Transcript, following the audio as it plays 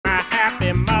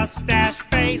happy mustache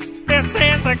face. This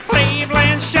is the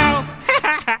Cleveland Show.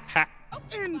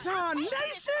 Entire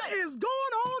nation is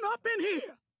going on up in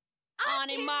here.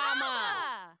 Auntie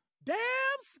Mama! Damn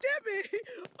Skippy!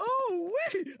 Oh,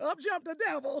 wait! Up jumped the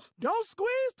devil. Don't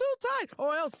squeeze too tight,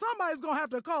 or else somebody's gonna have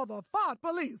to call the fart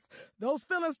police. Those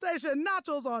filling station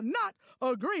nachos are not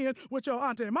agreeing with your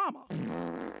Auntie Mama.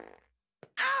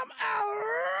 I'm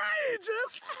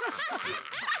outrageous!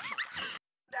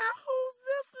 Now, who's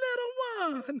this little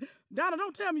one? Donna,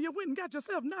 don't tell me you went and got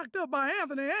yourself knocked up by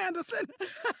Anthony Anderson.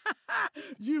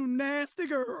 You nasty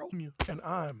girl. And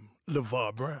I'm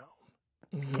LeVar Brown.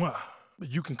 Mwah.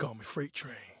 But you can call me Freight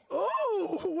Train.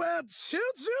 Oh, well,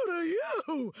 choo-choo to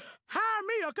you. Hire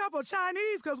me a couple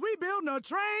Chinese, because we building a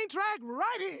train track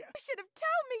right here. You should have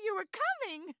told me you were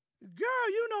coming. Girl,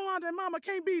 you know Auntie Mama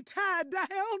can't be tied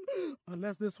down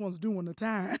unless this one's doing the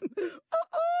time.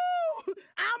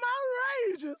 I'm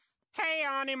outrageous. Hey,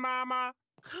 Auntie Mama.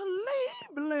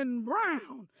 Cleveland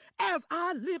Brown, as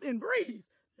I live and breathe.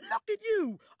 Look at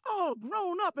you, all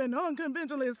grown up and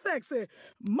unconventionally sexy.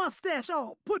 Mustache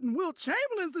all putting Wilt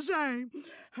Chamberlain to shame.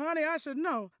 Honey, I should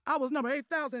know. I was number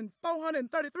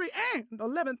 8,433 and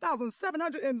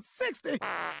 11,760.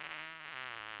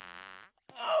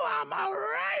 Oh, I'm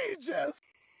outrageous.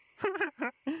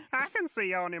 I can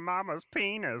see Auntie Mama's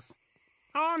penis.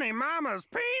 Auntie Mama's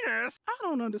penis? I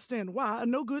don't understand why a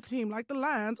no-good team like the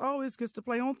Lions always gets to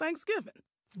play on Thanksgiving.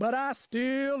 But I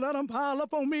still let them pile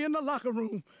up on me in the locker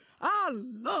room. I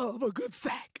love a good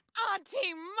sack.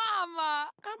 Auntie Mama!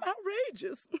 I'm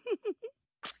outrageous.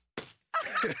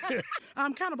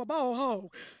 I'm kind of a ball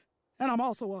hog. And I'm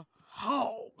also a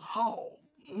hog.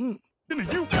 You?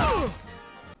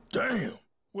 Damn,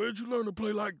 where'd you learn to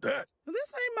play like that?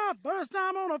 This ain't my first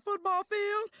time on a football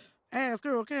field. Ask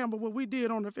Earl Campbell what we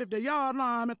did on the 50-yard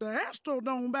line at the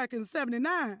Astrodome back in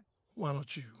 '79. Why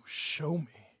don't you show me?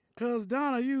 'Cause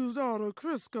Donna used all the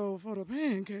Crisco for the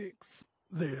pancakes.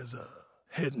 There's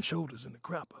Head and Shoulders in the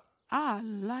crapper. I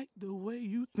like the way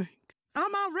you think.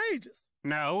 I'm outrageous.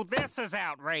 No, this is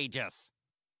outrageous.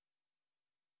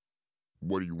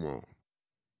 What do you want?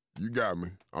 You got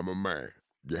me. I'm a man.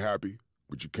 You happy?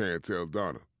 But you can't tell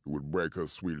Donna. It would break her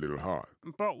sweet little heart.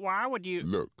 But why would you...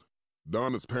 Look,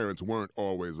 Donna's parents weren't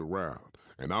always around,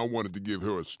 and I wanted to give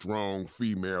her a strong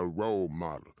female role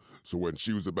model. So when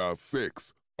she was about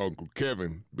 6, Uncle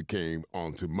Kevin became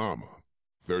Auntie Mama.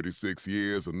 36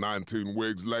 years and 19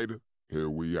 wigs later, here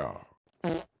we are.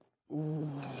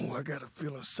 Ooh, I got a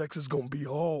feeling sex is gonna be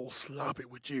all sloppy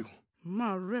with you.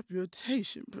 My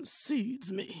reputation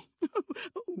precedes me.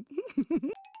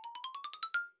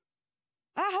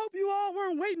 I hope you all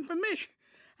weren't waiting for me.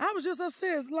 I was just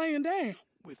upstairs laying down.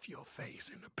 With your face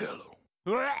in the pillow.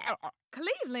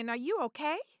 Cleveland, are you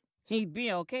okay? He'd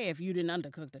be okay if you didn't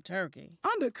undercook the turkey.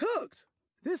 Undercooked?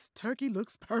 This turkey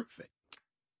looks perfect.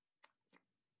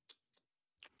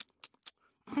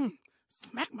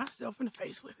 Smack myself in the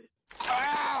face with it.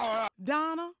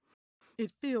 Donna,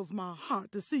 it fills my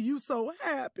heart to see you so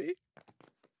happy.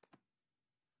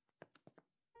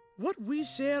 What we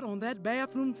shared on that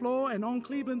bathroom floor and on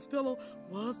Cleveland's pillow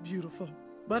was beautiful.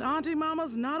 But Auntie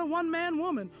Mama's not a one-man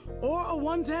woman or a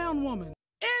one-town woman.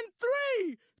 In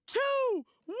 3, 2,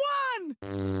 1,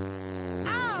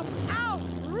 I'm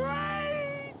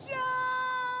outrageous!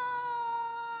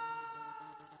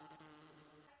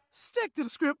 Stick to the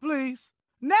script, please.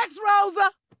 Next,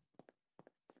 Rosa.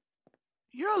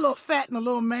 You're a little fat and a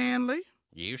little manly.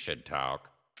 You should talk.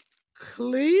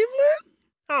 Cleveland?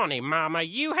 Auntie Mama,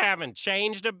 you haven't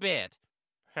changed a bit.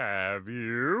 Have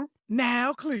you?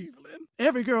 Now, Cleveland,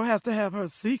 every girl has to have her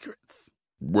secrets.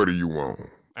 What do you want?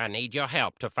 I need your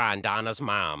help to find Donna's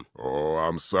mom. Oh,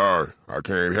 I'm sorry. I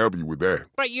can't help you with that.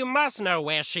 But you must know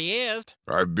where she is.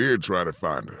 I did try to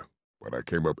find her, but I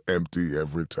came up empty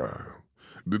every time.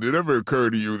 Did it ever occur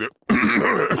to you that...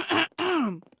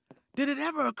 Did it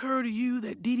ever occur to you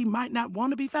that Dee Dee might not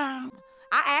want to be found?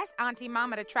 I asked Auntie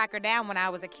Mama to track her down when I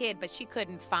was a kid, but she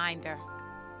couldn't find her.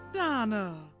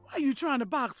 Donna, why are you trying to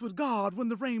box with God when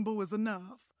the rainbow is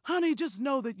enough? Honey, just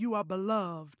know that you are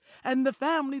beloved, and the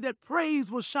family that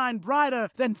prays will shine brighter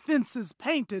than fences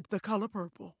painted the color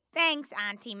purple. Thanks,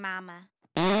 Auntie Mama.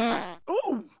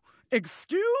 Oh,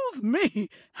 excuse me.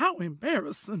 How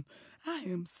embarrassing. I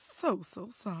am so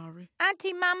sorry.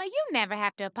 Auntie Mama, you never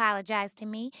have to apologize to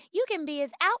me. You can be as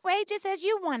outrageous as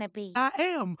you want to be. I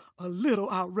am a little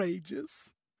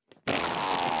outrageous.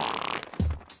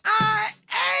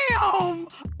 I'm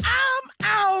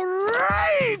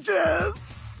outrageous!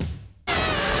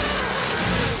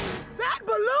 That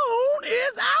balloon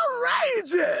is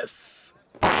outrageous!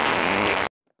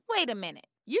 Wait a minute.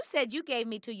 You said you gave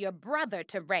me to your brother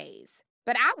to raise.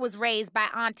 But I was raised by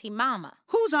Auntie Mama.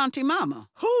 Who's Auntie Mama?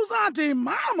 Who's Auntie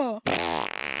Mama?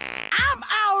 I'm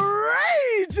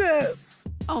outrageous!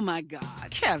 Oh, my God,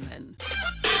 Kevin.